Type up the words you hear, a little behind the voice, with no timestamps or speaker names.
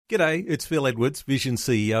G'day, it's Phil Edwards, Vision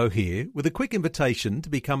CEO here, with a quick invitation to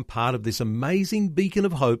become part of this amazing beacon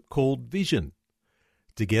of hope called Vision.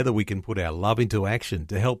 Together we can put our love into action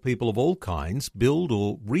to help people of all kinds build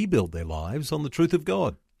or rebuild their lives on the truth of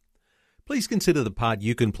God. Please consider the part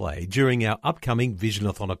you can play during our upcoming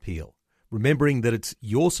Visionathon appeal, remembering that it's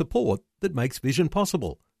your support that makes Vision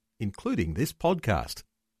possible, including this podcast.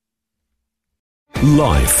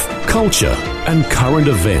 Life, culture, and current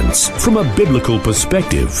events from a biblical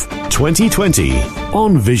perspective. 2020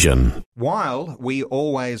 on Vision. While we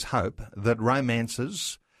always hope that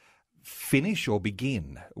romances finish or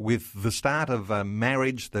begin with the start of a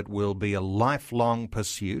marriage that will be a lifelong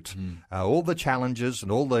pursuit, all the challenges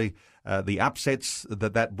and all the upsets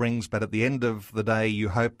that brings, but at the end of the day, you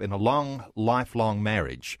hope in a long, lifelong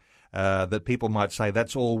marriage. That people might say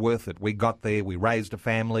that's all worth it. We got there. We raised a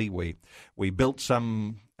family. We built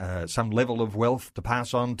some level of wealth to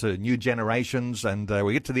pass on to new generations, and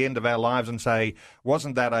we get to the end of our lives and say,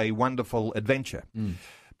 wasn't that a wonderful adventure?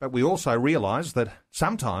 But we also realise that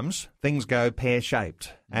sometimes things go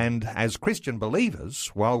pear-shaped. And as Christian believers,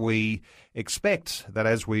 while we expect that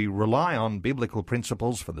as we rely on biblical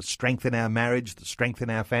principles for the strength in our marriage, the strength in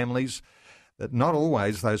our families, that not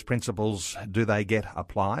always those principles do they get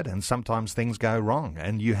applied, and sometimes things go wrong,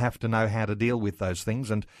 and you have to know how to deal with those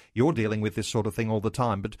things, and you're dealing with this sort of thing all the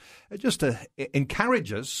time. But just to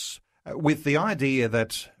encourage us with the idea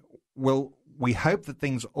that, well, we hope that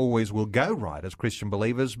things always will go right as Christian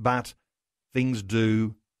believers, but things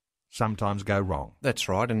do sometimes go wrong. That's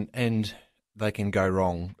right, and they can go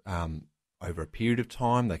wrong over a period of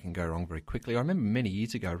time. They can go wrong very quickly. I remember many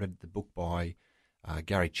years ago I read the book by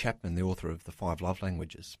Gary Chapman, the author of The 5 Love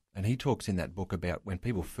Languages, and he talks in that book about when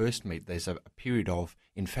people first meet, there's a period of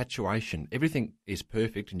infatuation. Everything is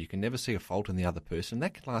perfect and you can never see a fault in the other person.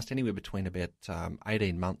 That can last anywhere between about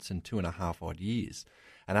 18 months and 2.5 odd years.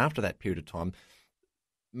 And after that period of time,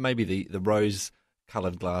 maybe the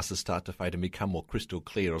rose-coloured glasses start to fade and become more crystal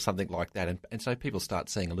clear or something like that. And so people start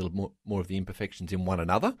seeing a little more of the imperfections in one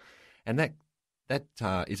another. And that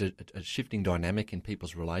is a shifting dynamic in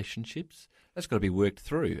people's relationships. That's got to be worked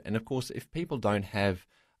through. And of course, if people don't have,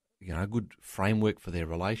 a good framework for their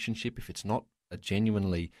relationship, if it's not a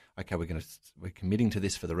genuinely, okay, we're committing to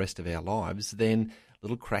this for the rest of our lives, then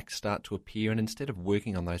little cracks start to appear. And instead of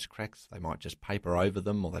working on those cracks, they might just paper over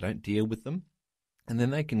them or they don't deal with them. And then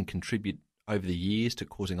they can contribute over the years to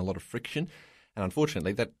causing a lot of friction. And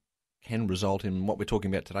unfortunately, that can result in what we're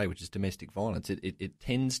talking about today, which is domestic violence. It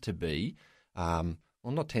tends to be,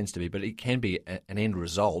 well, not tends to be, but it can be an end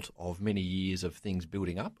result of many years of things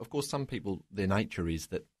building up. Of course, some people, their nature is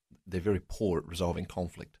that they're very poor at resolving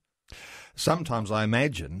conflict. Sometimes I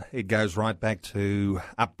imagine it goes right back to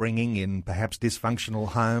upbringing in perhaps dysfunctional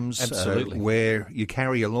homes. Absolutely. Where you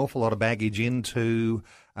carry an awful lot of baggage into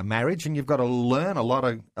a marriage, and you've got to learn a lot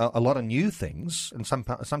of new things. And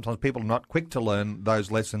sometimes people are not quick to learn those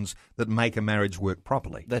lessons that make a marriage work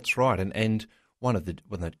properly. That's right, and one of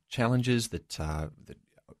the challenges that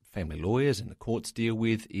family lawyers and the courts deal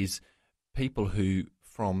with is people who,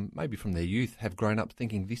 maybe from their youth, have grown up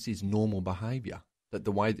thinking this is normal behaviour. That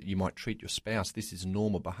the way that you might treat your spouse, this is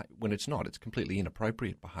normal behaviour, when it's not. It's completely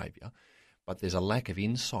inappropriate behaviour. But there's a lack of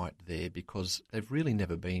insight there because they've really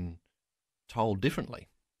never been told differently.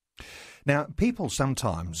 Now, people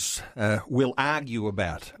sometimes will argue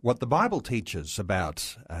about what the Bible teaches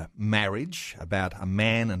about marriage, about a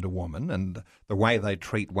man and a woman, and the way they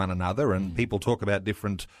treat one another. And people talk about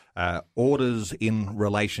different orders in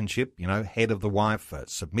relationship, head of the wife,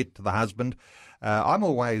 submit to the husband. I'm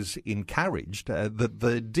always encouraged that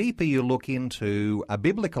the deeper you look into a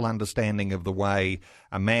biblical understanding of the way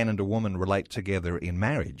a man and a woman relate together in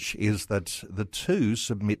marriage is that the two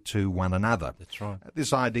submit to one another. That's right.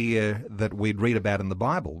 This idea that we'd read about in the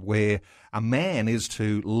Bible, where a man is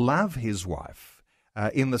to love his wife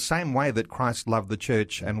in the same way that Christ loved the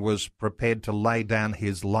church and was prepared to lay down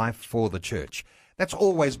his life for the church. That's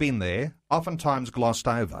always been there, oftentimes glossed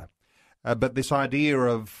over. But this idea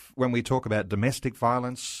of when we talk about domestic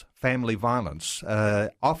violence, family violence,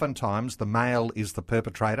 oftentimes the male is the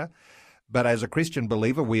perpetrator. But as a Christian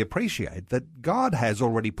believer, we appreciate that God has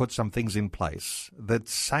already put some things in place that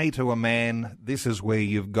say to a man, this is where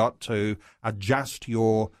you've got to adjust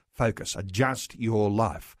your focus, adjust your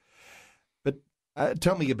life. But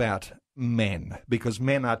tell me about men, because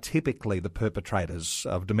men are typically the perpetrators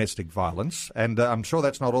of domestic violence, and I'm sure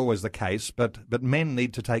that's not always the case, but men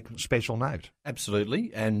need to take special note.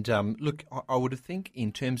 Absolutely, and look, I would think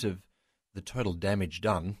in terms of the total damage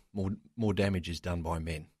done, more damage is done by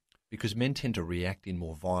men, because men tend to react in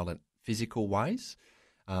more violent physical ways.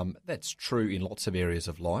 That's true in lots of areas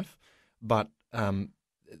of life, but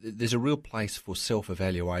there's a real place for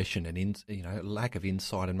self-evaluation and lack of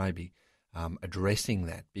insight, and maybe addressing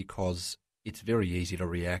that, because it's very easy to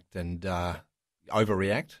react and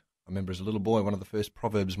overreact. I remember as a little boy, one of the first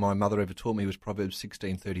proverbs my mother ever taught me was Proverbs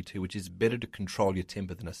 16:32, which is better to control your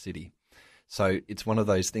temper than a city. So it's one of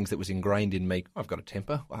those things that was ingrained in me. I've got a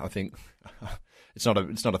temper. I think it's not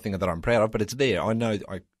a thing that I'm proud of, but it's there. I know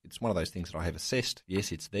it's one of those things that I have assessed.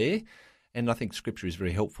 Yes, it's there. And I think Scripture is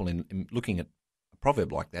very helpful in looking at a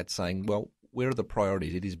proverb like that, saying, well, where are the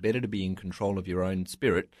priorities? It is better to be in control of your own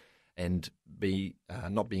spirit and be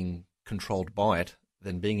not being controlled by it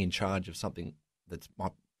than being in charge of something that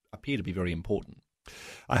might appear to be very important.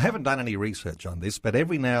 I haven't done any research on this, but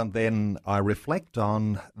every now and then I reflect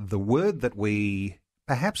on the word that we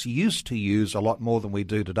perhaps used to use a lot more than we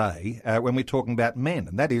do today when we're talking about men,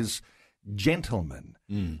 and that is gentleman.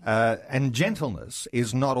 And gentleness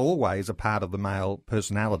is not always a part of the male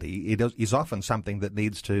personality. It is often something that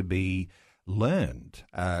needs to be learned.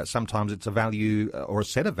 Sometimes it's a value or a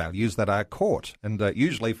set of values that are caught, and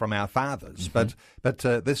usually from our fathers. But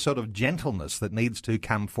this sort of gentleness that needs to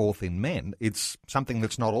come forth in men, it's something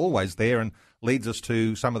that's not always there, and leads us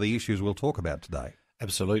to some of the issues we'll talk about today.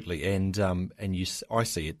 Absolutely, and I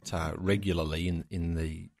see it regularly in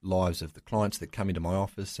the lives of the clients that come into my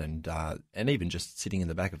office, and even just sitting in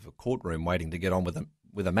the back of a courtroom waiting to get on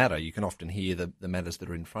with a matter. You can often hear the matters that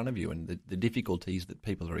are in front of you, and the difficulties that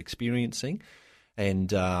people are experiencing, and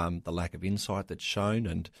the lack of insight that's shown,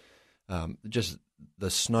 and just the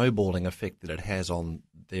snowballing effect that it has on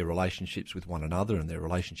their relationships with one another and their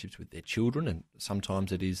relationships with their children, and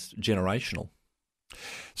sometimes it is generational.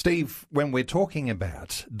 Steve, when we're talking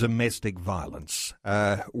about domestic violence,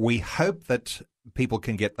 we hope that people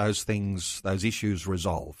can get those issues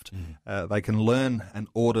resolved. They can learn an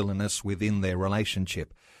orderliness within their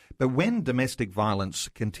relationship. But when domestic violence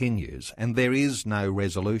continues and there is no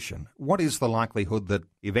resolution, what is the likelihood that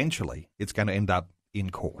eventually it's going to end up in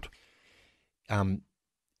court?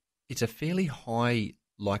 It's a fairly high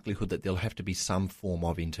likelihood that there'll have to be some form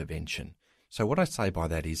of intervention. So what I say by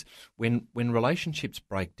that is when relationships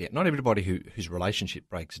break down, not everybody whose relationship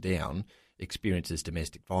breaks down experiences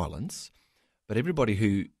domestic violence, but everybody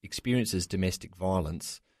who experiences domestic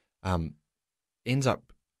violence ends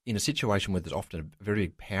up in a situation where there's often a very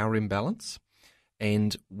big power imbalance,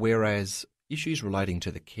 and whereas issues relating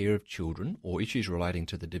to the care of children or issues relating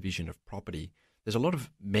to the division of property, there's a lot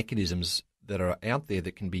of mechanisms that are out there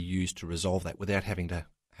that can be used to resolve that without having to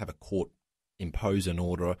have a court impose an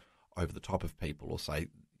order over the top of people, or say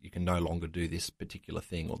you can no longer do this particular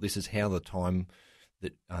thing, or this is how the time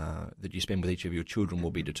that you spend with each of your children will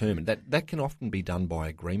be determined. That can often be done by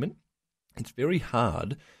agreement. It's very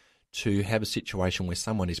hard to have a situation where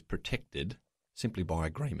someone is protected simply by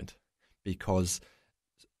agreement, because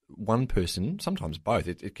one person, sometimes both,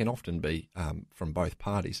 it can often be from both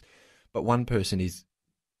parties, but one person is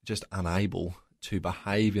just unable to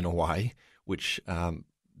behave in a way which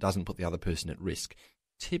doesn't put the other person at risk.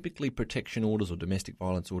 Typically, protection orders or domestic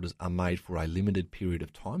violence orders are made for a limited period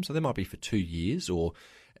of time, so they might be for 2 years,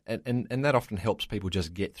 and that often helps people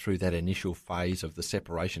just get through that initial phase of the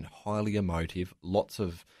separation. Highly emotive, lots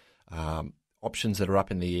of options that are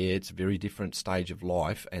up in the air. It's a very different stage of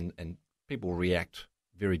life, and people react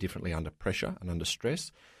very differently under pressure and under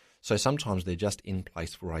stress. So sometimes they're just in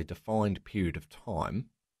place for a defined period of time.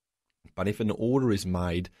 But if an order is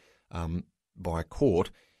made by a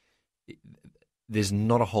court, there's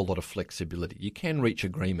not a whole lot of flexibility. You can reach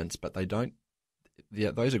agreements, but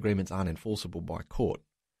those agreements aren't enforceable by court.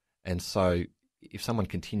 And so if someone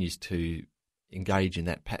continues to engage in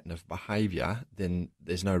that pattern of behaviour, then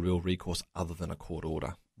there's no real recourse other than a court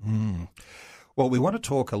order. Well, we want to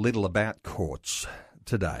talk a little about courts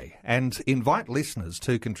today and invite listeners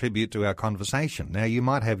to contribute to our conversation. Now, you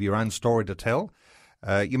might have your own story to tell.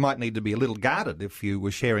 You might need to be a little guarded if you were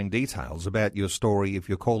sharing details about your story if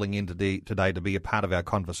you're calling in today to be a part of our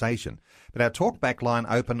conversation. But our talkback line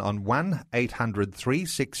open on 1-800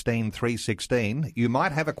 316 316. You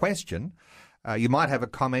might have a question, you might have a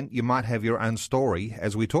comment, you might have your own story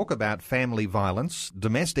as we talk about family violence,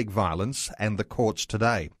 domestic violence and the courts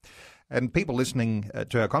today. And people listening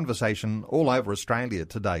to our conversation all over Australia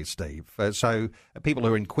today, Steve. So people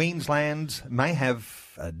who are in Queensland may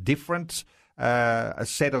have a different a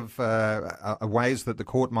set of ways that the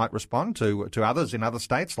court might respond to others in other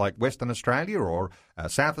states like Western Australia or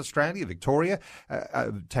South Australia, Victoria,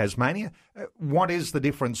 Tasmania. What is the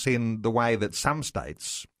difference in the way that some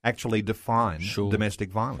states actually define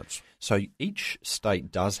domestic violence? So each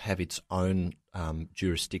state does have its own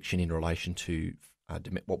jurisdiction in relation to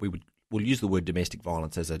what we would we'll use the word domestic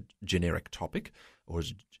violence as a generic topic or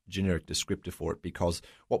as a generic descriptor for it, because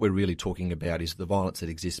what we're really talking about is the violence that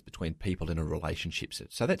exists between people in a relationship.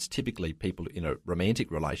 So that's typically people in a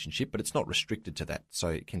romantic relationship, but it's not restricted to that. So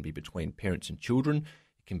it can be between parents and children,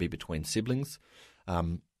 it can be between siblings.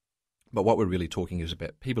 But what we're really talking is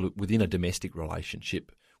about people within a domestic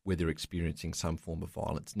relationship where they're experiencing some form of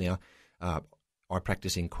violence. Now, I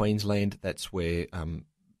practice in Queensland. That's where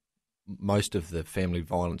most of the family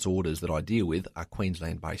violence orders that I deal with are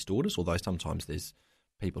Queensland-based orders, although sometimes there's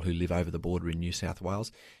people who live over the border in New South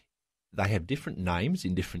Wales. They have different names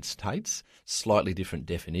in different states, slightly different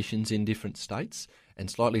definitions in different states,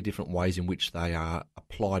 and slightly different ways in which they are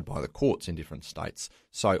applied by the courts in different states.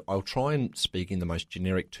 So I'll try and speak in the most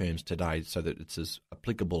generic terms today so that it's as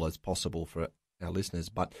applicable as possible for our listeners,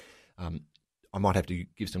 but I might have to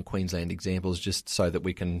give some Queensland examples just so that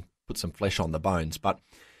we can put some flesh on the bones. But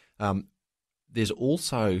there's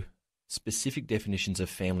also specific definitions of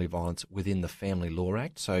family violence within the Family Law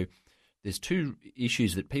Act. So there's two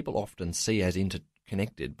issues that people often see as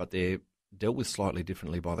interconnected, but they're dealt with slightly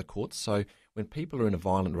differently by the courts. So when people are in a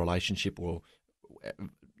violent relationship, or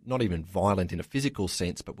not even violent in a physical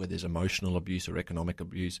sense, but where there's emotional abuse or economic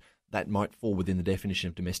abuse, that might fall within the definition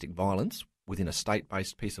of domestic violence within a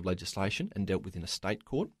state-based piece of legislation and dealt with in a state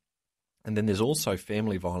court. And then there's also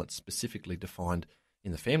family violence specifically defined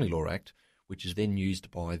in the Family Law Act, which is then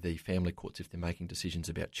used by the family courts if they're making decisions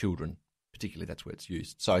about children. Particularly, that's where it's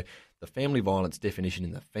used. So the family violence definition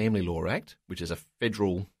in the Family Law Act, which is a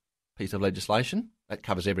federal piece of legislation, that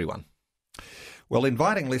covers everyone. Well,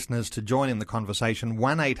 inviting listeners to join in the conversation,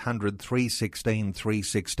 1-800 316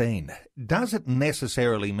 316. Does it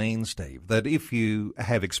necessarily mean, Steve, that if you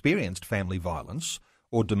have experienced family violence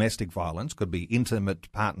or domestic violence, could be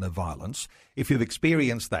intimate partner violence, if you've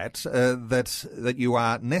experienced that, that you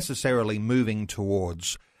are necessarily moving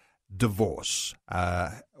towards divorce?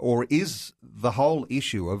 Or is the whole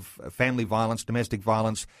issue of family violence, domestic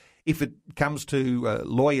violence, if it comes to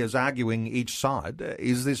lawyers arguing each side,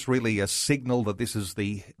 is this really a signal that this is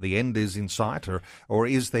the end is in sight, or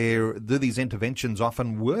do these interventions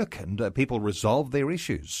often work and people resolve their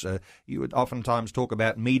issues? You would oftentimes talk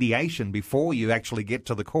about mediation before you actually get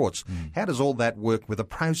to the courts. How does all that work with a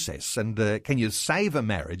process? And can you save a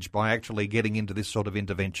marriage by actually getting into this sort of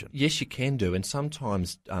intervention? Yes, you can do. And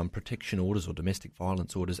sometimes protection orders or domestic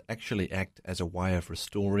violence orders actually act as a way of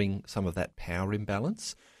restoring some of that power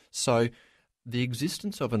imbalance. So the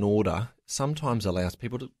existence of an order sometimes allows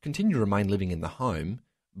people to continue to remain living in the home,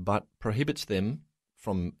 but prohibits them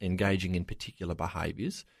from engaging in particular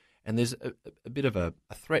behaviours. And there's a bit of a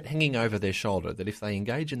threat hanging over their shoulder that if they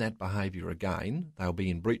engage in that behaviour again, they'll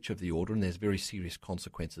be in breach of the order, and there's very serious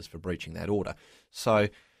consequences for breaching that order. So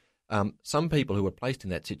some people who are placed in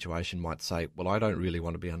that situation might say, well, I don't really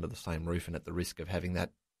want to be under the same roof and at the risk of having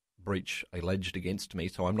that breach alleged against me,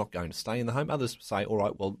 so I'm not going to stay in the home. Others say, all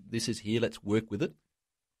right, well, this is here, let's work with it.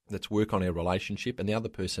 Let's work on our relationship. And the other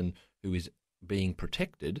person who is being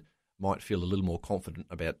protected might feel a little more confident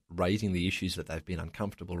about raising the issues that they've been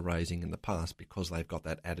uncomfortable raising in the past because they've got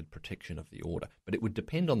that added protection of the order. But it would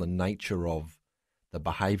depend on the nature of the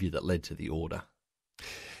behaviour that led to the order.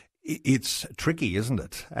 It's tricky, isn't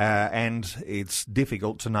it? And it's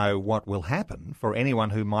difficult to know what will happen for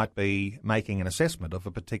anyone who might be making an assessment of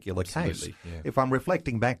a particular case. Yeah. If I'm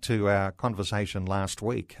reflecting back to our conversation last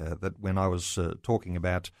week, that when I was talking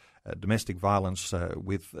about domestic violence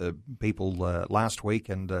with people last week,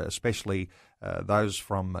 and especially those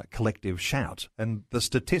from Collective Shout, and the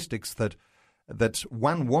statistics that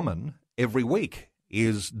one woman every week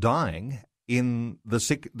is dying in the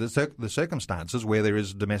circumstances where there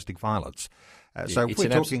is domestic violence. So if we're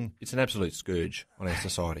talking, it's an absolute scourge on our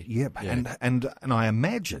society. Yeah. And I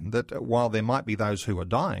imagine that while there might be those who are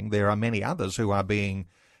dying, there are many others who are being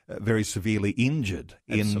very severely injured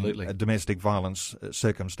in domestic violence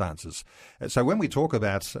circumstances. So when we talk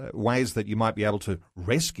about ways that you might be able to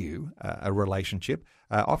rescue a relationship,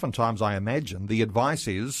 oftentimes I imagine the advice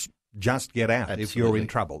is just get out if you're in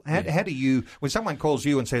trouble. How do you, when someone calls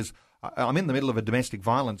you and says, I'm in the middle of a domestic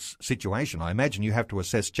violence situation, I imagine you have to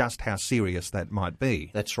assess just how serious that might be.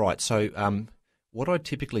 That's right. So what I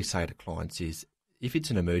typically say to clients is, if it's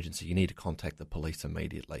an emergency, you need to contact the police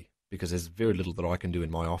immediately, because there's very little that I can do in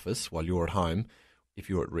my office while you're at home if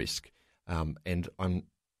you're at risk. And I'm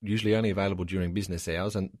usually only available during business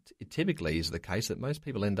hours, and it typically is the case that most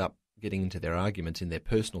people end up getting into their arguments in their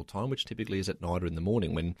personal time, which typically is at night or in the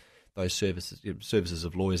morning when those services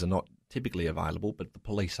of lawyers are not typically available, but the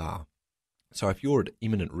police are. So if you're at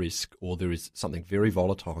imminent risk or there is something very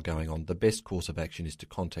volatile going on, the best course of action is to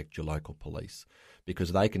contact your local police,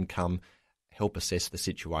 because they can come help assess the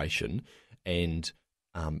situation and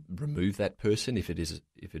remove that person if it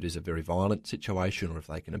is a very violent situation, or if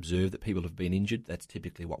they can observe that people have been injured. That's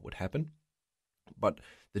typically what would happen. But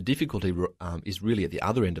the difficulty is really at the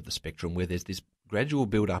other end of the spectrum, where there's this gradual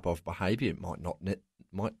build-up of behaviour. It might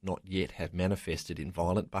not yet have manifested in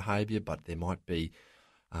violent behaviour, but there might be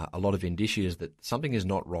a lot of indicias that something is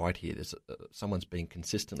not right here. There's someone's being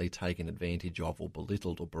consistently taken advantage of, or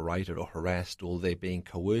belittled, or berated, or harassed, or they're being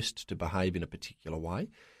coerced to behave in a particular way.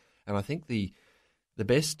 And I think the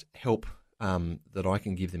best help that I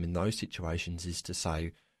can give them in those situations is to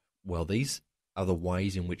say, well, these are the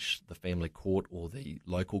ways in which the family court or the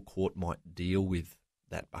local court might deal with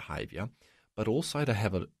that behaviour, but also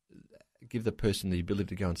to give the person the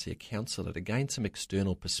ability to go and see a counsellor to gain some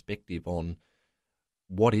external perspective on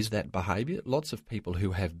what is that behaviour. Lots of people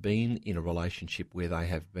who have been in a relationship where they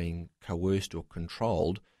have been coerced or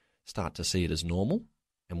controlled start to see it as normal.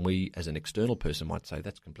 And we, as an external person, might say,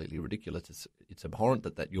 that's completely ridiculous. It's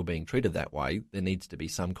abhorrent that you're being treated that way. There needs to be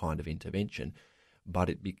some kind of intervention.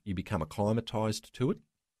 But you become acclimatised to it.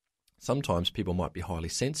 Sometimes people might be highly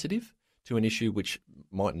sensitive to an issue which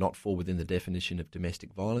might not fall within the definition of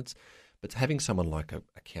domestic violence. But having someone like a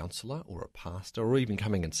counsellor or a pastor, or even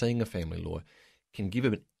coming and seeing a family lawyer, can give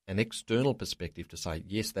them an external perspective to say,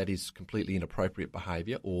 yes, that is completely inappropriate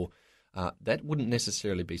behaviour, or that wouldn't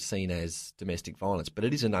necessarily be seen as domestic violence, but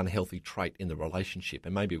it is an unhealthy trait in the relationship.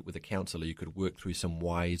 And maybe with a counsellor you could work through some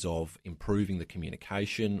ways of improving the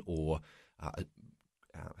communication, or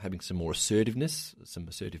having some more assertiveness, some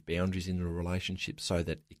assertive boundaries in the relationship, so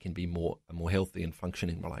that it can be a more healthy and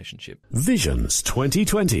functioning relationship. Visions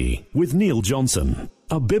 2020 with Neil Johnson.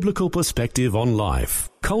 A biblical perspective on life,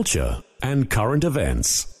 culture and current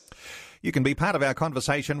events. You can be part of our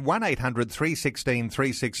conversation,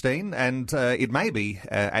 1-800-316-316, and it may be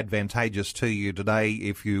advantageous to you today.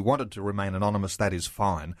 If you wanted to remain anonymous, that is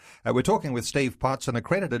fine. We're talking with Steve Potts, an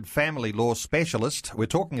accredited family law specialist. We're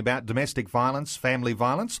talking about domestic violence, family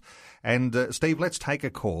violence. And Steve, let's take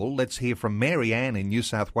a call. Let's hear from Mary Ann in New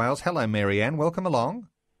South Wales. Hello, Mary Ann. Welcome along.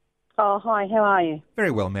 Oh, hi. How are you?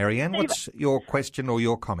 Very well, Mary Ann. What's your question or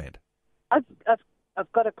your comment? I've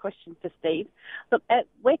got a question for Steve. Look,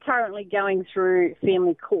 we're currently going through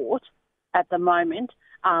family court at the moment.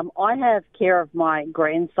 I have care of my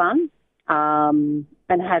grandson and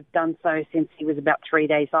have done so since he was about 3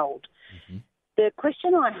 days old. Mm-hmm. The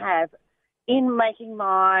question I have, in making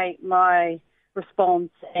my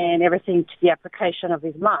response and everything to the application of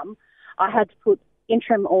his mum, I had to put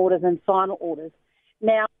interim orders and final orders.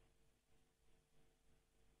 Now,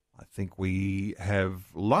 I think we have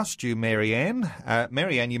lost you, Mary Ann.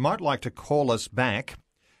 Mary Ann, you might like to call us back.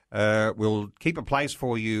 We'll keep a place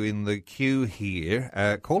for you in the queue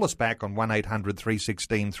here. Call us back on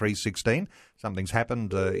 1-800-316-316. Something's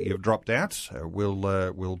happened. You've dropped out.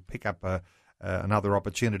 We'll pick up another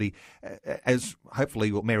opportunity. As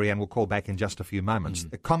hopefully Mary Ann will call back in just a few moments.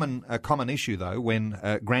 A common issue, though, when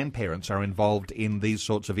grandparents are involved in these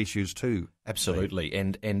sorts of issues too. Absolutely.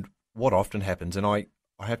 And what often happens, and I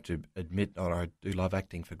have to admit that I do love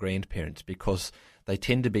acting for grandparents, because they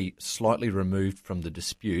tend to be slightly removed from the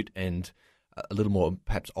dispute and a little more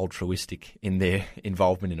perhaps altruistic in their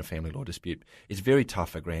involvement in a family law dispute. It's very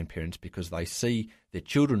tough for grandparents because they see their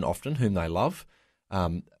children often, whom they love,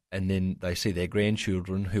 and then they see their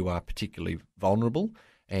grandchildren who are particularly vulnerable,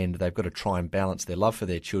 and they've got to try and balance their love for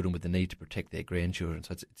their children with the need to protect their grandchildren.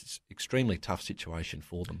 So it's an extremely tough situation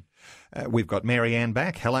for them. We've got Mary Ann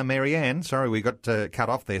back. Hello, Mary Ann. Sorry, we got cut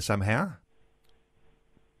off there somehow.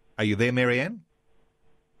 Are you there, Mary Ann?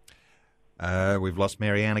 We've lost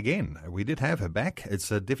Mary Ann again. We did have her back. It's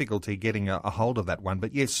a difficulty getting a hold of that one.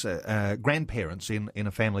 But yes, grandparents in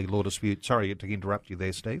a family law dispute. Sorry to interrupt you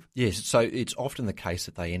there, Steve. Yes, so it's often the case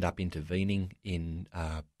that they end up intervening in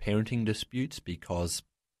parenting disputes because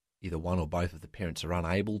either one or both of the parents are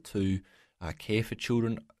unable to care for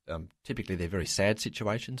children. Typically, they're very sad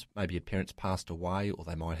situations. Maybe a parent's passed away, or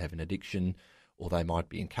they might have an addiction, or they might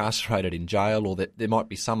be incarcerated in jail, or that there might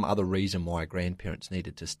be some other reason why grandparents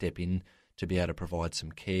needed to step in to be able to provide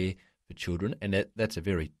some care for children. And that's a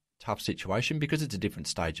very tough situation because it's a different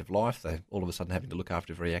stage of life. They're all of a sudden having to look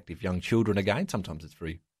after very active young children again. Sometimes it's a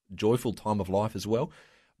very joyful time of life as well,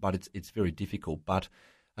 but it's very difficult. But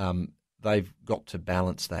they've got to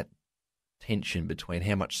balance that tension between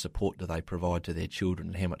how much support do they provide to their children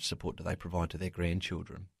and how much support do they provide to their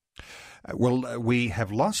grandchildren. Well, we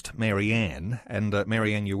have lost Mary Ann, and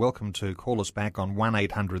Mary Ann, you're welcome to call us back on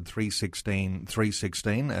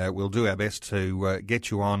 1-800-316-316. We'll do our best to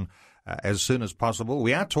get you on as soon as possible.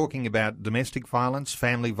 We are talking about domestic violence,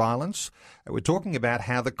 family violence. We're talking about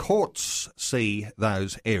how the courts see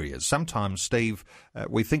those areas. Sometimes, Steve,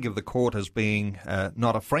 we think of the court as being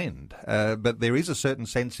not a friend, but there is a certain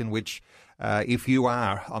sense in which if you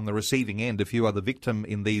are on the receiving end, if you are the victim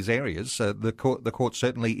in these areas, the court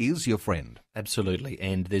certainly is your friend. Absolutely,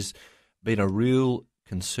 and there's been a real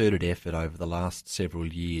concerted effort over the last several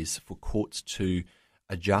years for courts to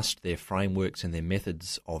adjust their frameworks and their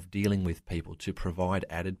methods of dealing with people to provide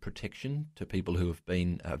added protection to people who have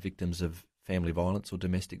been victims of family violence or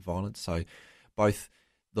domestic violence. So both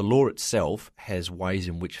the law itself has ways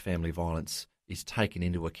in which family violence is taken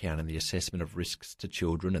into account in the assessment of risks to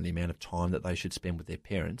children and the amount of time that they should spend with their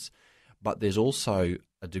parents, but there's also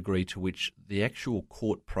a degree to which the actual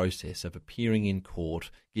court process of appearing in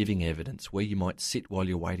court, giving evidence, where you might sit while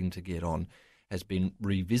you're waiting to get on, has been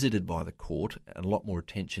revisited by the court, and a lot more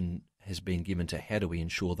attention has been given to how do we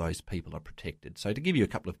ensure those people are protected. So to give you a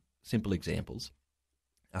couple of simple examples,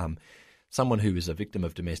 someone who is a victim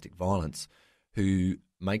of domestic violence who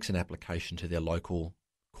makes an application to their local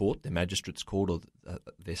court, their magistrate's court or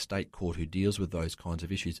their state court who deals with those kinds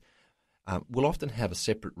of issues, will often have a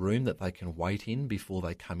separate room that they can wait in before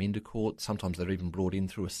they come into court. Sometimes they're even brought in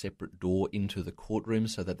through a separate door into the courtroom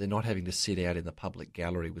so that they're not having to sit out in the public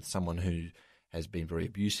gallery with someone who has been very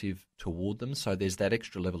abusive toward them. So there's that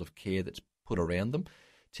extra level of care that's put around them.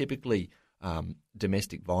 Typically,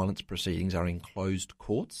 domestic violence proceedings are in closed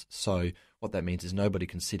courts. So what that means is nobody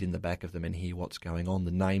can sit in the back of them and hear what's going on.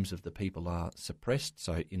 The names of the people are suppressed.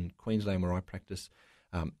 So in Queensland, where I practice,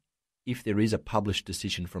 if there is a published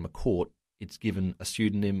decision from a court, it's given a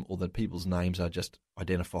pseudonym, or the people's names are just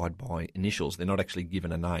identified by initials. They're not actually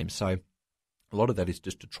given a name. So a lot of that is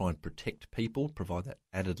just to try and protect people, provide that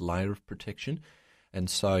added layer of protection. And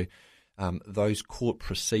so those court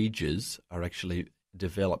procedures are actually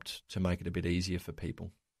developed to make it a bit easier for people.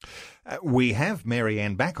 We have Mary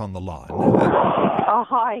Ann back on the line. Oh,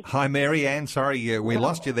 hi. Hi, Mary Ann. Sorry, we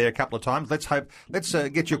lost you there a couple of times. Let's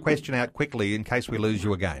get your question out quickly in case we lose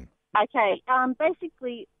you again. Okay.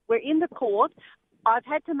 Basically, we're in the court. I've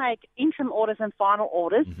had to make interim orders and final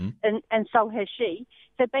orders, and so has she.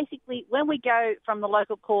 So basically, when we go from the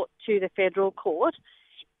local court to the federal court,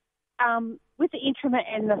 with the interim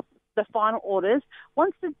and the final orders,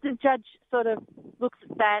 once the judge sort of looks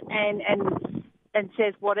at that and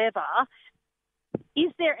says whatever,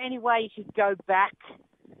 is there any way you could go back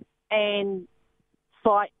and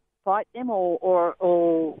fight them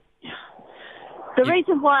or the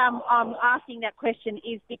reason why I'm asking that question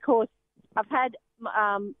is because I've had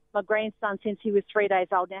my grandson since he was 3 days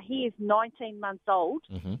old. Now, he is 19 months old.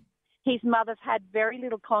 Mm-hmm. His mother's had very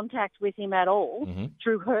little contact with him at all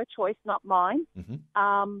through her choice, not mine.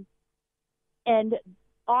 And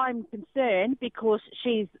I'm concerned because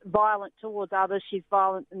she's violent towards others. She's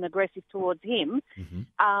violent and aggressive towards him.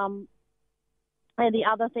 And the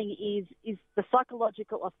other thing is the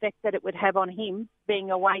psychological effect that it would have on him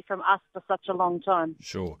being away from us for such a long time.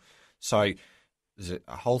 Sure. So there's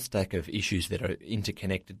a whole stack of issues that are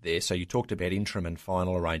interconnected there. So you talked about interim and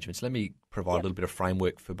final arrangements. Let me provide a little bit of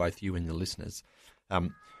framework for both you and the listeners.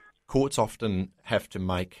 Courts often have to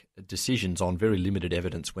make decisions on very limited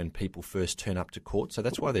evidence when people first turn up to court. So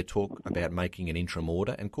that's why they talk about making an interim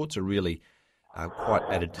order. And courts are really quite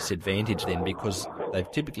at a disadvantage then because they've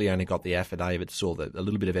typically only got the affidavits or a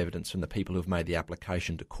little bit of evidence from the people who've made the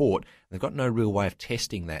application to court. They've got no real way of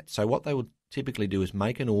testing that. So what they would typically do is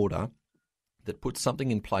make an order that puts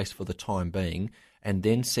something in place for the time being and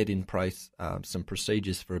then set in place some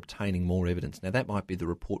procedures for obtaining more evidence. Now, that might be the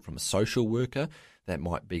report from a social worker. That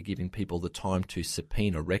might be giving people the time to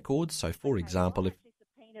subpoena records. So, for example, if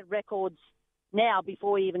subpoena records now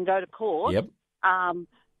before we even go to court. Yep.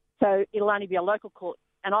 So it'll only be a local court,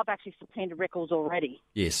 and I've actually subpoenaed records already.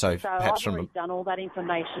 Yeah, so perhaps I've already done all that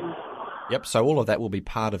information. Yep, so all of that will be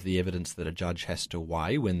part of the evidence that a judge has to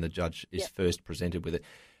weigh when the judge is first presented with it.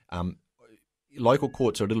 Local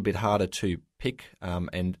courts are a little bit harder to pick,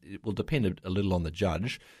 and it will depend a little on the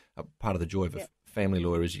judge. Part of the joy of a family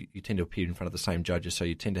lawyer is you tend to appear in front of the same judges, so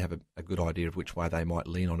you tend to have a good idea of which way they might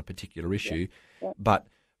lean on a particular issue. But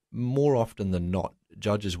more often than not,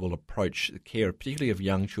 judges will approach the care, particularly of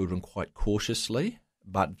young children, quite cautiously.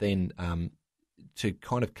 But then to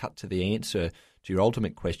kind of cut to the answer to your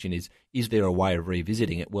ultimate question is there a way of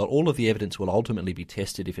revisiting it? Well, all of the evidence will ultimately be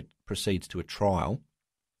tested if it proceeds to a trial.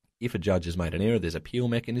 If a judge has made an error, there's appeal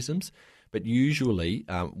mechanisms. But usually,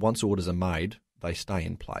 once orders are made, they stay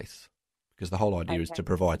in place because the whole idea is to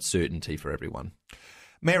provide certainty for everyone.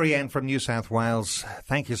 Mary Ann from New South Wales,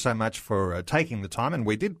 thank you so much for taking the time, and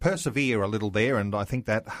we did persevere a little there, and I think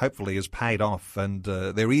that hopefully has paid off, and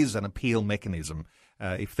there is an appeal mechanism.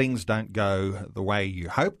 If things don't go the way you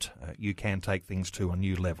hoped, you can take things to a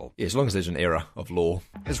new level. Yeah, as long as there's an error of law.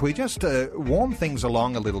 As we just warm things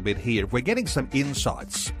along a little bit here, we're getting some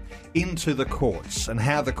insights into the courts and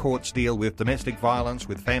how the courts deal with domestic violence,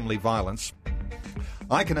 with family violence.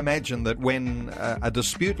 I can imagine that when a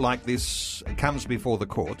dispute like this comes before the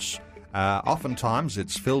courts, oftentimes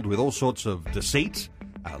it's filled with all sorts of deceit,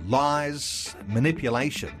 lies,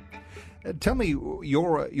 manipulation. Tell me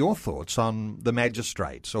your thoughts on the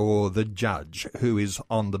magistrate or the judge who is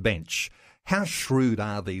on the bench. How shrewd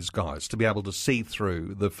are these guys to be able to see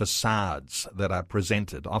through the facades that are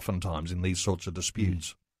presented oftentimes in these sorts of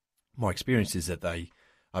disputes? My experience is that they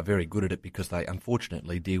are very good at it because they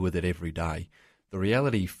unfortunately deal with it every day. The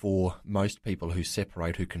reality for most people who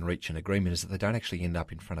separate, who can reach an agreement, is that they don't actually end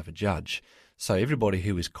up in front of a judge. So everybody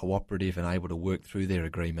who is cooperative and able to work through their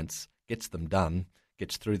agreements gets them done,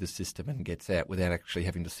 gets through the system and gets out without actually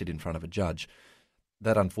having to sit in front of a judge.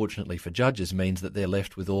 That, unfortunately, for judges means that they're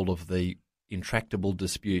left with all of the intractable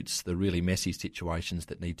disputes, the really messy situations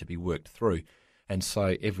that need to be worked through. And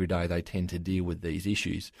so every day they tend to deal with these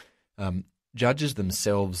issues. Judges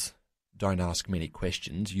themselves don't ask many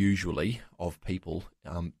questions, usually, of people,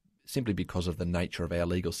 simply because of the nature of our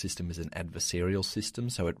legal system is an adversarial system,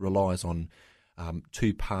 so it relies on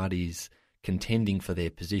two parties contending for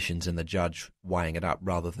their positions and the judge weighing it up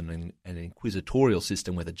rather than an inquisitorial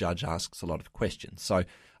system where the judge asks a lot of questions. So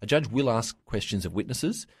a judge will ask questions of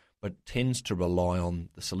witnesses, but tends to rely on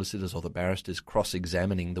the solicitors or the barristers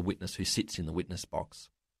cross-examining the witness who sits in the witness box.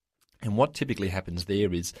 And what typically happens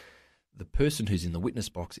there is the person who's in the witness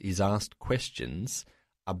box is asked questions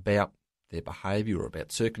about their behaviour or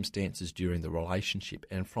about circumstances during the relationship.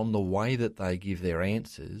 And from the way that they give their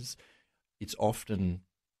answers, it's often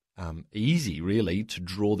easy, really, to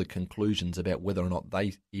draw the conclusions about whether or not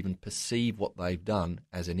they even perceive what they've done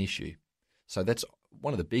as an issue. So that's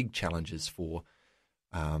one of the big challenges for,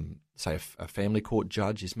 say, a family court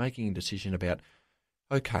judge is making a decision about,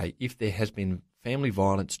 okay, if there has been family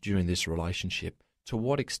violence during this relationship, to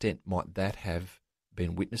what extent might that have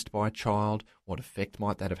been witnessed by a child? What effect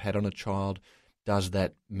might that have had on a child? Does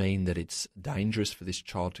that mean that it's dangerous for this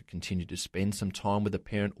child to continue to spend some time with a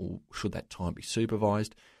parent, or should that time be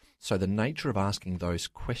supervised? So the nature of asking those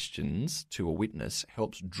questions to a witness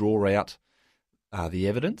helps draw out the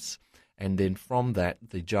evidence, and then from that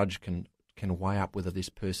the judge can weigh up whether this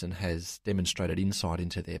person has demonstrated insight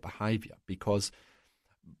into their behaviour, because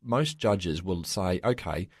most judges will say,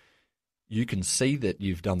 okay, you can see that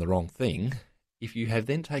you've done the wrong thing. If you have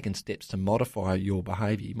then taken steps to modify your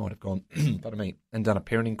behaviour, you might have gone and done a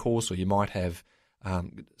parenting course, or you might have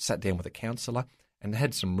sat down with a counsellor and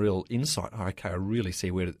had some real insight. Oh, okay, I really see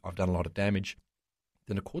where I've done a lot of damage.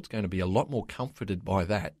 Then a court's going to be a lot more comforted by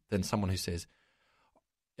that than someone who says,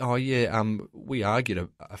 oh yeah, we argued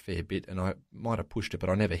a fair bit and I might have pushed her, but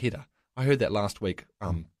I never hit her. I heard that last week,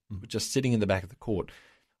 just sitting in the back of the court.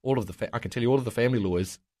 I can tell you all of the family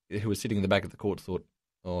lawyers who were sitting in the back of the court thought,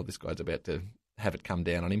 oh, this guy's about to have it come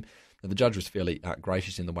down on him. Now, the judge was fairly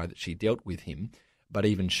gracious in the way that she dealt with him, but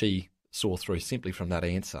even she saw through simply from that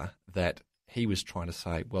answer that he was trying to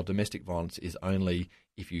say, well, domestic violence is only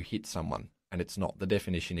if you hit someone, and it's not. The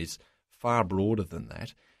definition is far broader than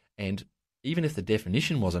that, and even if the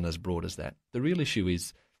definition wasn't as broad as that, the real issue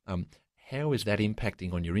is how is that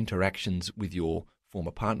impacting on your interactions with your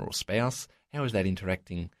former partner or spouse? How is that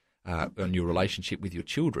interacting on your relationship with your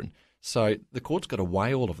children? So the court's got to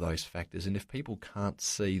weigh all of those factors, and if people can't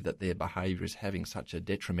see that their behaviour is having such a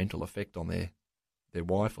detrimental effect on their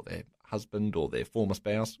wife or their husband or their former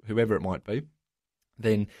spouse, whoever it might be,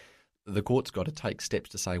 then the court's got to take steps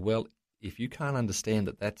to say, well, if you can't understand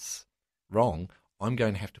that that's wrong, I'm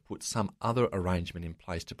going to have to put some other arrangement in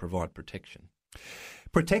place to provide protection.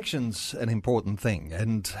 Protection's an important thing,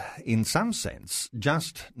 and in some sense,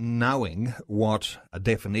 just knowing what a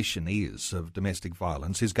definition is of domestic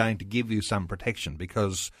violence is going to give you some protection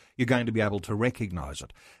because you're going to be able to recognise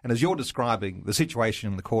it. And as you're describing the situation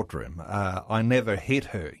in the courtroom, I never hit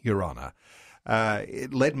her, Your Honour.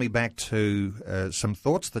 It led me back to some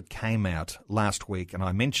thoughts that came out last week, and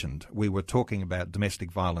I mentioned we were talking about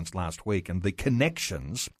domestic violence last week and the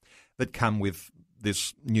connections that come with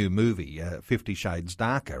this new movie, 50 Shades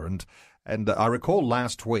Darker, and I recall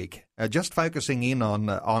last week just focusing in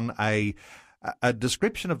on a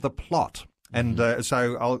description of the plot, and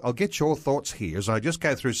so I'll get your thoughts here as I just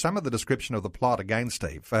go through some of the description of the plot again,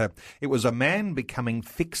 Steve. It was a man becoming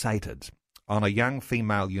fixated on a young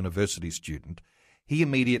female university student. He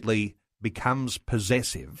immediately becomes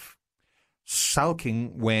possessive,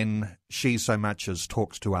 sulking when she so much as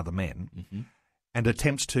talks to other men, and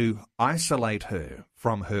attempts to isolate her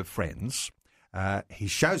from her friends. He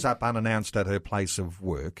shows up unannounced at her place of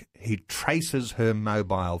work. He traces her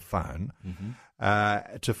mobile phone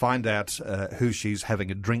to find out who she's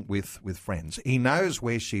having a drink with friends. He knows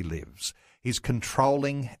where she lives. He's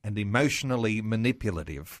controlling and emotionally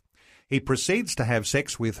manipulative. He proceeds to have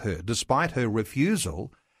sex with her despite her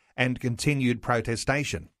refusal and continued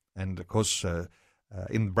protestation. And, of course,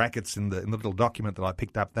 in brackets in the little document that I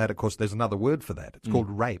picked up, that, of course, there's another word for that. It's called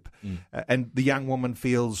rape. And the young woman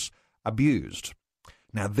feels abused.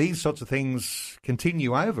 Now, these sorts of things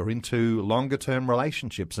continue over into longer-term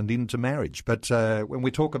relationships and into marriage. But when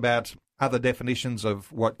we talk about other definitions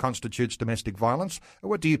of what constitutes domestic violence,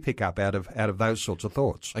 what do you pick up out of those sorts of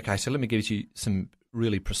thoughts? Okay, so let me give you some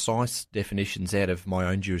really precise definitions out of my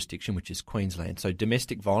own jurisdiction, which is Queensland. So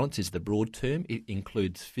domestic violence is the broad term. It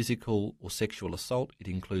includes physical or sexual assault. It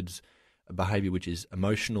includes a behaviour which is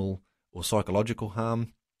emotional or psychological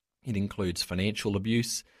harm. It includes financial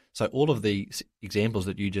abuse. So all of the examples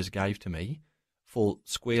that you just gave to me fall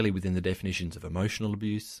squarely within the definitions of emotional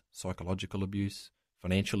abuse, psychological abuse,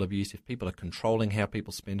 financial abuse. If people are controlling how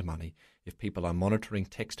people spend money, if people are monitoring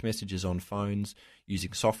text messages on phones,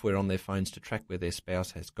 using software on their phones to track where their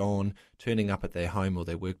spouse has gone, turning up at their home or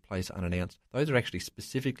their workplace unannounced, those are actually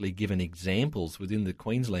specifically given examples within the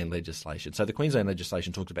Queensland legislation. So the Queensland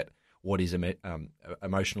legislation talks about what is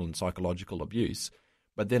emotional and psychological abuse,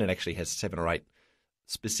 but then it actually has 7 or 8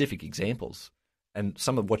 specific examples. And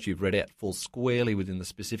some of what you've read out falls squarely within the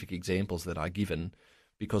specific examples that are given,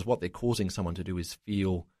 because what they're causing someone to do is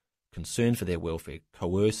feel concern for their welfare,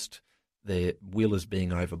 coerced, their will is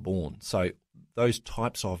being overborne. So those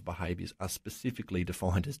types of behaviours are specifically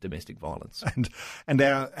defined as domestic violence. And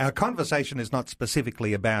our conversation is not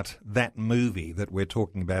specifically about that movie that we're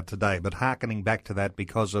talking about today, but hearkening back to that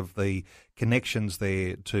because of the connections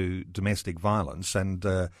there to domestic violence. And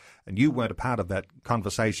you weren't a part of that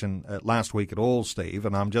conversation last week at all, Steve,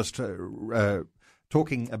 and I'm just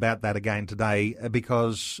talking about that again today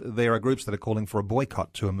because there are groups that are calling for a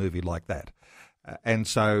boycott to a movie like that. And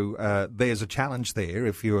so there's a challenge there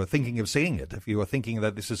if you are thinking of seeing it, if you are thinking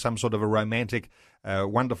that this is some sort of a romantic,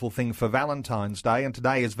 wonderful thing for Valentine's Day, and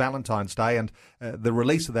today is Valentine's Day, and the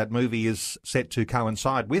release of that movie is set to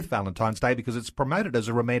coincide with Valentine's Day because it's promoted as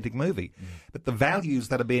a romantic movie. But the values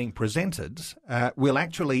that are being presented will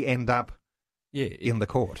actually end up in the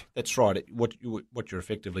court. That's right. What you're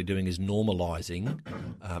effectively doing is normalising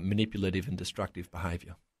manipulative and destructive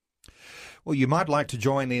behaviour. Well, you might like to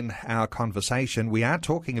join in our conversation. We are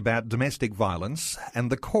talking about domestic violence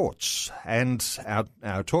and the courts, and our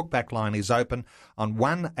talkback line is open on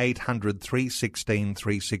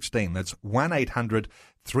 1-800-316-316. That's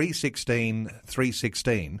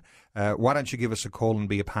 1-800-316-316. Why don't you give us a call and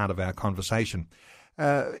be a part of our conversation?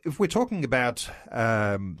 If we're talking about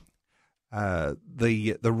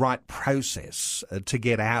the right process to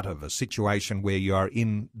get out of a situation where you are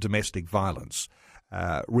in domestic violence,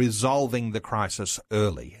 resolving the crisis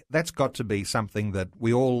early. That's got to be something that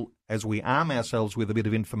we all, as we arm ourselves with a bit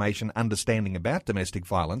of information, understanding about domestic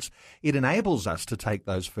violence, it enables us to take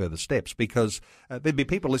those further steps because there'd be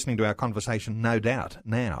people listening to our conversation, no doubt,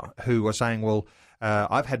 now, who are saying, well,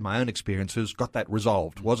 I've had my own experiences, got that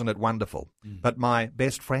resolved. Wasn't it wonderful? But my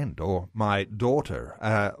best friend or my daughter,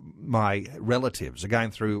 my relatives are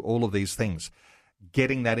going through all of these things.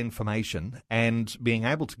 Getting that information and being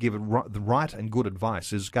able to give the right and good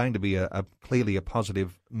advice is going to be clearly a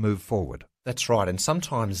positive move forward. That's right, and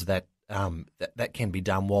sometimes that can be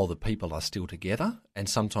done while the people are still together, and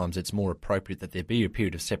sometimes it's more appropriate that there be a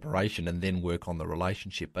period of separation and then work on the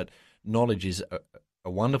relationship. But knowledge is a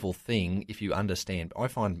wonderful thing if you understand. I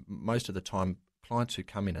find most of the time clients who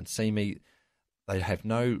come in and see me, they have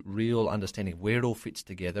no real understanding of where it all fits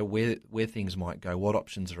together, where things might go, what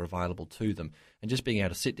options are available to them, and just being able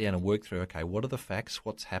to sit down and work through, okay, what are the facts,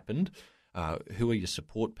 what's happened, who are your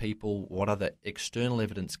support people, what other external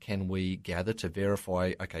evidence can we gather to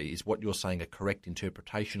verify, okay, is what you're saying a correct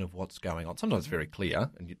interpretation of what's going on? Sometimes it's very clear,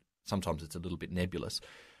 and sometimes it's a little bit nebulous,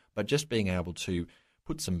 but just being able to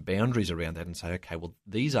put some boundaries around that and say, okay, well,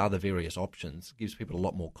 these are the various options, gives people a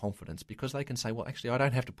lot more confidence because they can say, well, actually, I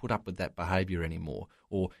don't have to put up with that behaviour anymore,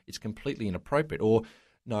 or it's completely inappropriate, or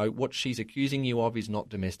no, what she's accusing you of is not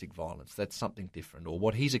domestic violence. That's something different. Or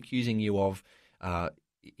what he's accusing you of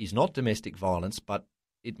is not domestic violence, but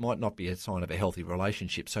it might not be a sign of a healthy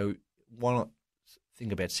relationship. So why not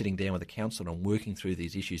think about sitting down with a counsellor and working through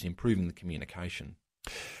these issues, improving the communication?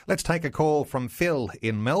 Let's take a call from Phil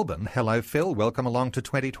in Melbourne. Hello, Phil. Welcome along to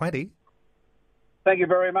 2020. Thank you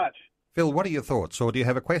very much. Phil, what are your thoughts, or do you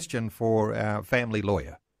have a question for our family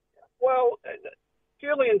lawyer? Well,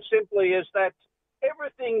 purely and simply is that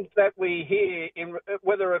everything that we hear,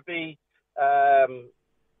 whether it be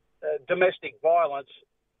domestic violence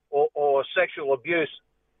or sexual abuse,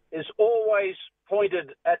 is always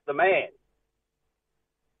pointed at the man.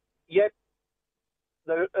 Yet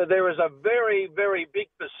there is a very, very big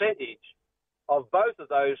percentage of both of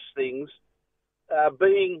those things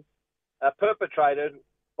being perpetrated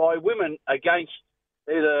by women against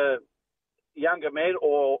either younger men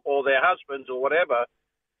or their husbands or whatever,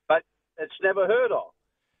 but it's never heard of.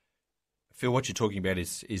 Phil, what you're talking about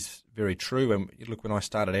is very true. And look, when I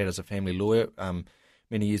started out as a family lawyer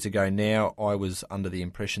many years ago now, I was under the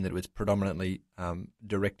impression that it was predominantly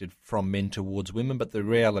directed from men towards women. But the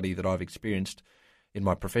reality that I've experienced in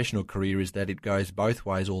my professional career is that it goes both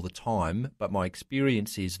ways all the time. But my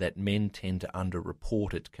experience is that men tend to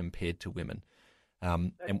underreport it compared to women.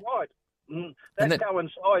 That's right. That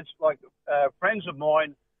coincides. Like friends of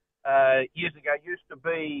mine years ago used to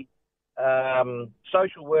be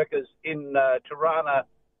social workers in Tirana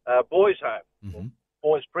boys' home,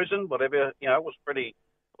 boys' prison, whatever. It was a pretty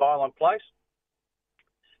violent place.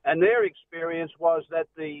 And their experience was that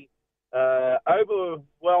the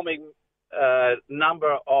overwhelming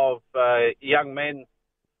number of young men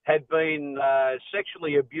had been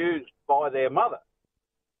sexually abused by their mother.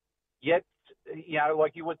 Yet,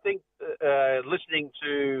 like you would think, listening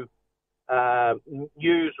to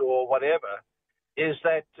news or whatever, is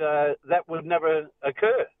that that would never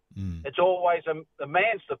occur. It's always the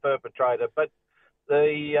man's the perpetrator, but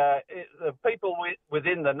the people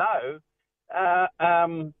within the know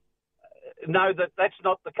that that's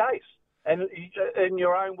not the case. And in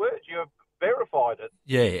your own words, you have verified it.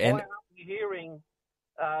 Yeah, and why aren't we hearing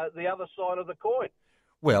the other side of the coin?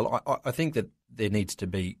 Well, I think that there needs to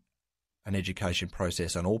be an education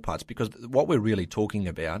process on all parts, because what we're really talking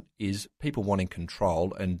about is people wanting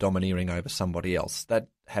control and domineering over somebody else. That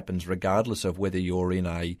happens regardless of whether you're in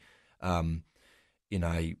a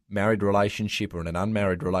married relationship or in an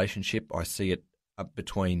unmarried relationship. I see it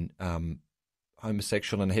between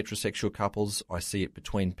homosexual and heterosexual couples. I see it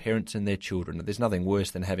between parents and their children. There's nothing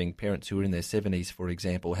worse than having parents who are in their 70s, for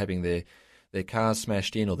example, having their cars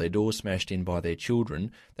smashed in or their doors smashed in by their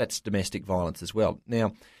children. That's domestic violence as well.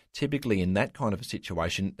 Now, typically in that kind of a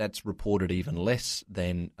situation, that's reported even less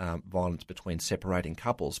than violence between separating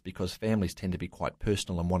couples, because families tend to be quite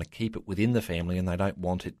personal and want to keep it within the family, and they don't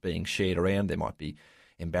want it being shared around. There might be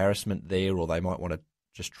embarrassment there, or they might want to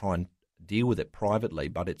just try and deal with it privately,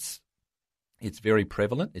 but it's very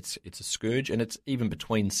prevalent. It's a scourge, and it's even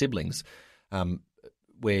between siblings,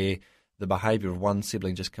 where the behaviour of one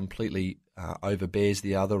sibling just completely overbears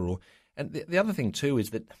the other. And the other thing too is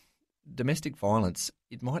that domestic violence,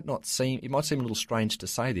 it might seem a little strange to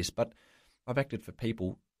say this, but I've acted for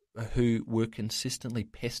people who were consistently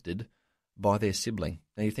pestered by their sibling.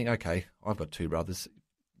 Now you think, okay, I've got two brothers,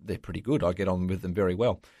 they're pretty good, I get on with them very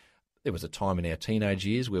well. There was a time in our teenage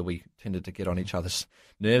years where we tended to get on each other's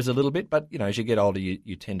nerves a little bit, but as you get older,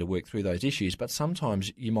 you tend to work through those issues. But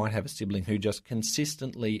sometimes you might have a sibling who just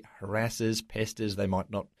consistently harasses, pesters. They might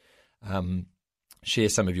not share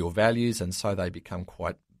some of your values, and so they become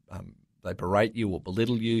quite they berate you or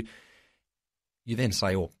belittle you. You then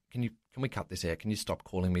say, "Oh, can we cut this out? Can you stop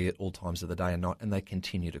calling me at all times of the day and night?" And they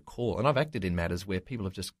continue to call. And I've acted in matters where people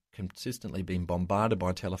have just consistently been bombarded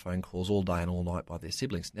by telephone calls all day and all night by their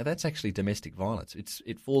siblings. Now, that's actually domestic violence.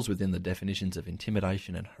 It falls within the definitions of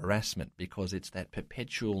intimidation and harassment, because it's that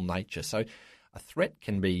perpetual nature. So a threat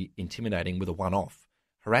can be intimidating with a one-off.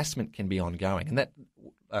 Harassment can be ongoing. And that,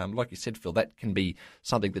 like you said, Phil, that can be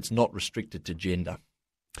something that's not restricted to gender.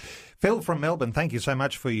 Phil from Melbourne, thank you so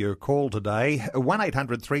much for your call today.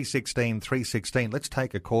 1800 316 316. Let's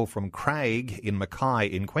take a call from Craig in Mackay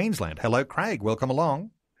in Queensland. Hello, Craig. Welcome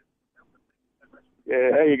along.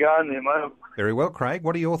 Yeah, how you going there, mate? Very well, Craig.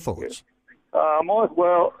 What are your thoughts? I've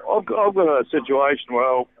got a situation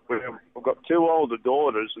where I've got two older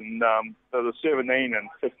daughters, and they're 17 and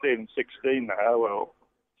 15 and 16 now. Well,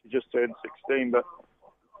 she just turned 16, but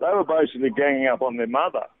they were basically ganging up on their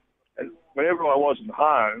mother. And whenever I wasn't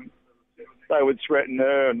home, they would threaten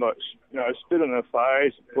her and spit in her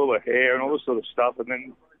face, pull her hair, and all this sort of stuff. But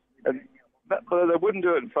they wouldn't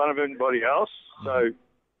do it in front of anybody else. So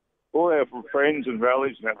all our friends and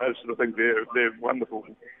rallies and that sort of thing, they're wonderful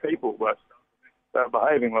people, but they're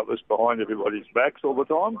behaving like this behind everybody's backs all the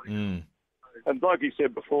time. And like you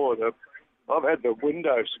said before, I've had the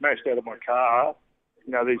window smashed out of my car.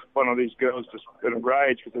 One of these girls just in a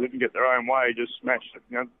rage because they didn't get their own way, just smashed it.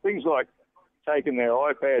 Things like taken their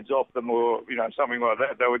iPads off them or, something like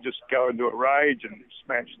that, they would just go into a rage and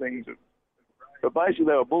smash things. But basically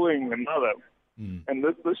they were bullying their mother. And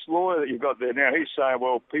this lawyer that you've got there now, he's saying,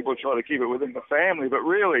 well, people try to keep it within the family, but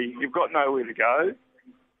really you've got nowhere to go.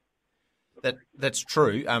 That's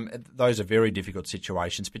true. Those are very difficult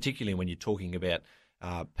situations, particularly when you're talking about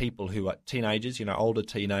people who are teenagers, older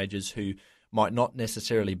teenagers who might not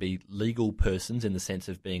necessarily be legal persons in the sense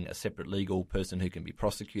of being a separate legal person who can be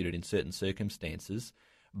prosecuted in certain circumstances,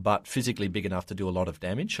 but physically big enough to do a lot of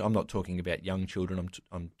damage. I'm not talking about young children.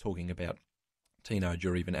 I'm talking about teenage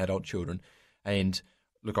or even adult children. And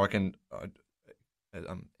look, I can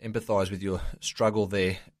empathise with your struggle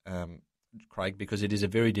there, Craig, because it is a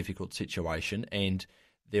very difficult situation, and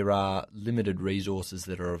there are limited resources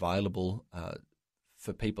that are available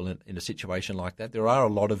for people in a situation like that. There are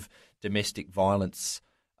a lot of domestic violence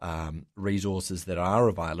resources that are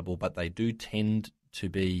available, but they do tend to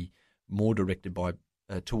be more directed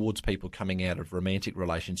towards people coming out of romantic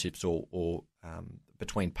relationships or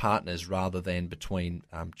between partners rather than between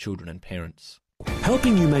children and parents.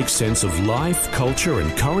 Helping you make sense of life, culture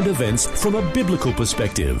and current events from a biblical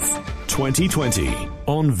perspective. 2020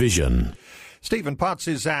 on Vision. Stephen Potts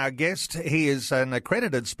is our guest. He is an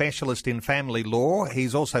accredited specialist in family law.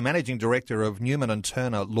 He's also managing director of Newman and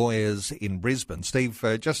Turner Lawyers in Brisbane. Steve,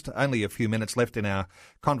 just only a few minutes left in our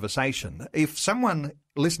conversation. If someone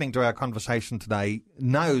listening to our conversation today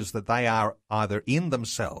knows that they are either in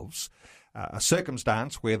themselves a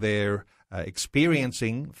circumstance where they're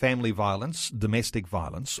experiencing family violence, domestic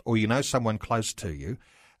violence, or someone close to you,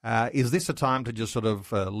 is this a time to just sort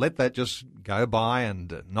of let that just go by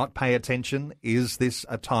and not pay attention? Is this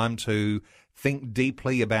a time to think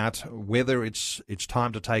deeply about whether it's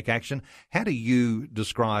time to take action? How do you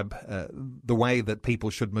describe the way that people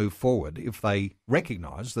should move forward if they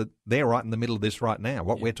recognise that they're right in the middle of this right now,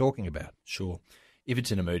 what we're talking about? Sure. If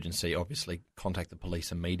it's an emergency, obviously contact the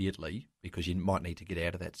police immediately because you might need to get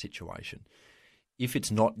out of that situation. If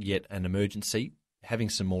it's not yet an emergency, having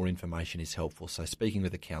some more information is helpful. So speaking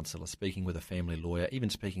with a counsellor, speaking with a family lawyer,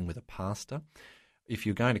 even speaking with a pastor. If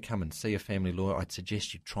you're going to come and see a family lawyer, I'd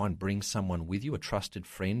suggest you try and bring someone with you, a trusted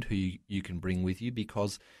friend who you can bring with you,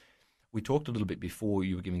 because we talked a little bit before,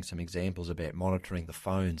 you were giving some examples about monitoring the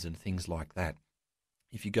phones and things like that.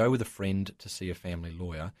 If you go with a friend to see a family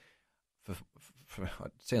lawyer,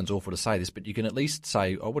 it sounds awful to say this, but you can at least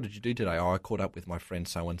say, oh, what did you do today? Oh, I caught up with my friend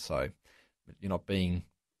so-and-so. But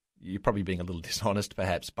you're probably being a little dishonest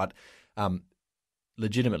perhaps, but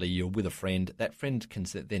legitimately you're with a friend. That friend can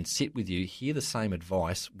then sit with you, hear the same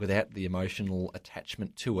advice without the emotional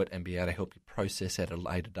attachment to it and be able to help you process at a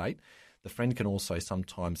later date. The friend can also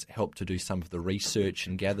sometimes help to do some of the research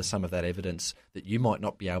and gather some of that evidence that you might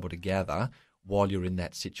not be able to gather while you're in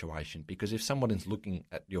that situation. Because if someone is looking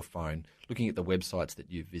at your phone, looking at the websites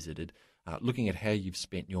that you've visited, looking at how you've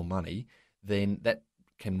spent your money, then that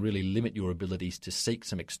can really limit your abilities to seek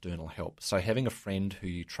some external help. So having a friend who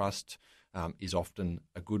you trust is often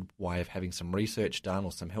a good way of having some research done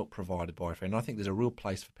or some help provided by a friend. And I think there's a real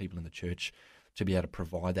place for people in the church to be able to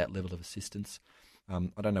provide that level of assistance.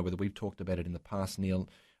 I don't know whether we've talked about it in the past, Neil,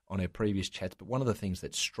 on our previous chats, but one of the things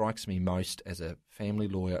that strikes me most as a family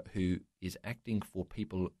lawyer who is acting for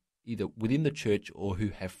people either within the church or who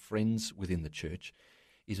have friends within the church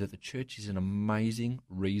is that the church is an amazing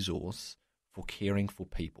resource for caring for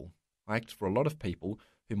people. I act for a lot of people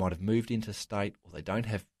who might have moved interstate or they don't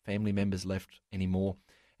have family members left anymore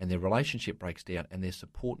and their relationship breaks down and their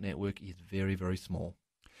support network is very, very small.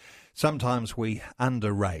 Sometimes we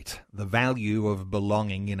underrate the value of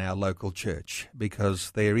belonging in our local church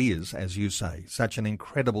because there is, as you say, such an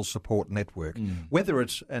incredible support network. Whether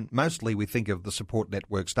it's, and mostly we think of the support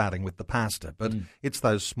network starting with the pastor, but it's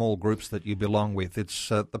those small groups that you belong with. It's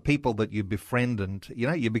the people that you befriend and,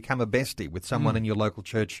 you become a bestie with someone in your local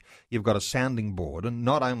church. You've got a sounding board, and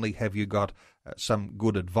not only have you got some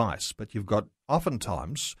good advice, but you've got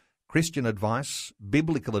oftentimes Christian advice,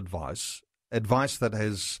 biblical advice that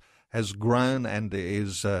has grown and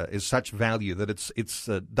is such value that it's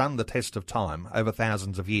done the test of time over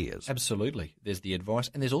thousands of years. Absolutely. There's the advice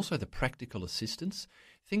and there's also the practical assistance.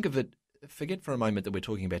 Think of it, forget for a moment that we're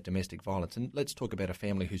talking about domestic violence and let's talk about a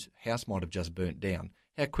family whose house might have just burnt down.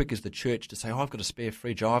 How quick is the church to say, oh, I've got a spare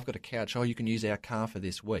fridge, oh, I've got a couch, oh, you can use our car for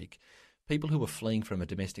this week. People who are fleeing from a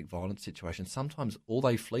domestic violence situation, sometimes all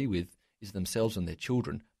they flee with is themselves and their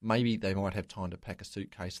children. Maybe they might have time to pack a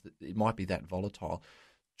suitcase. It might be that volatile.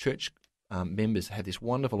 Church members have this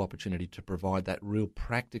wonderful opportunity to provide that real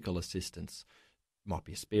practical assistance might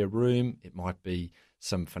be a spare room, it might be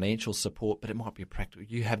some financial support, but it might be a practical.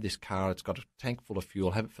 You have this car, it's got a tank full of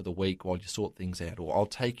fuel, have it for the week while you sort things out, or I'll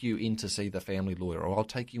take you in to see the family lawyer, or I'll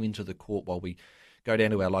take you into the court while we go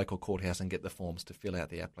down to our local courthouse and get the forms to fill out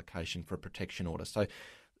the application for a protection order. So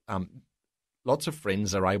lots of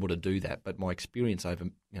friends are able to do that, but my experience over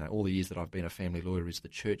all the years that I've been a family lawyer is the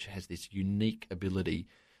church has this unique ability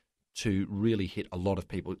to really hit a lot of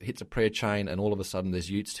people. It hits a prayer chain, and all of a sudden there's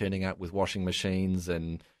utes turning up with washing machines,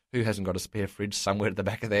 and who hasn't got a spare fridge somewhere at the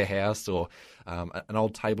back of their house, or an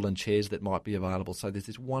old table and chairs that might be available. So there's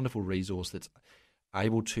this wonderful resource that's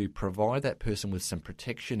able to provide that person with some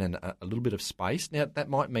protection and a little bit of space. Now, that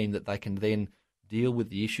might mean that they can then deal with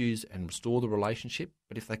the issues and restore the relationship,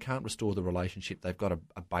 but if they can't restore the relationship, they've got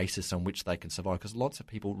a basis on which they can survive, because lots of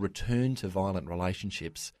people return to violent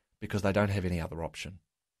relationships because they don't have any other option.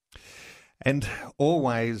 And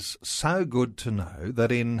always so good to know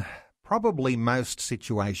that in probably most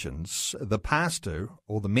situations, the pastor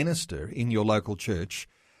or the minister in your local church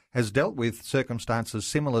has dealt with circumstances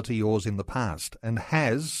similar to yours in the past and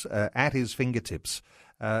has at his fingertips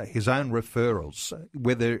his own referrals,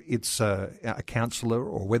 whether it's a counsellor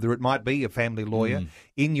or whether it might be a family lawyer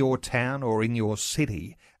in your town or in your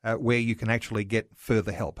city, where you can actually get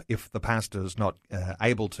further help if the pastor is not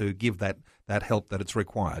able to give that help that it's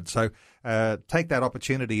required. So take that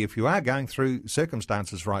opportunity if you are going through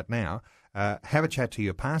circumstances right now. Have a chat to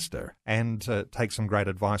your pastor and take some great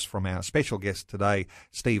advice from our special guest today,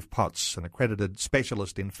 Steve Potts, an accredited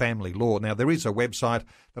specialist in family law. Now, there is a website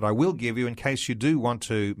that I will give you in case you do want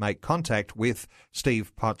to make contact with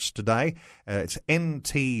Steve Potts today. It's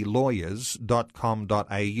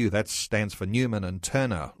ntlawyers.com.au. That stands for Newman and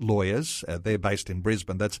Turner Lawyers. They're based in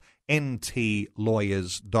Brisbane. That's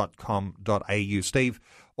ntlawyers.com.au. Steve,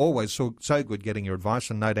 always so good getting your advice,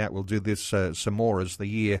 and no doubt we'll do this some more as the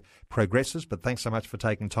year progresses. But thanks so much for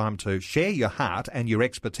taking time to share your heart and your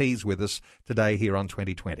expertise with us today here on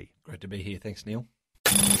 2020. Great to be here. Thanks, Neil.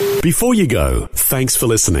 Before you go, thanks for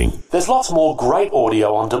listening. There's lots more great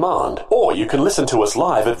audio on demand, or you can listen to us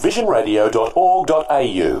live at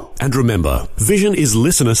visionradio.org.au. And remember, Vision is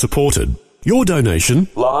listener supported. Your donation,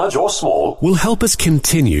 large or small, will help us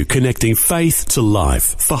continue connecting faith to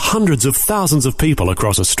life for hundreds of thousands of people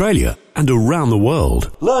across Australia and around the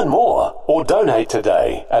world. Learn more or donate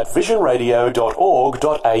today at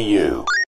visionradio.org.au.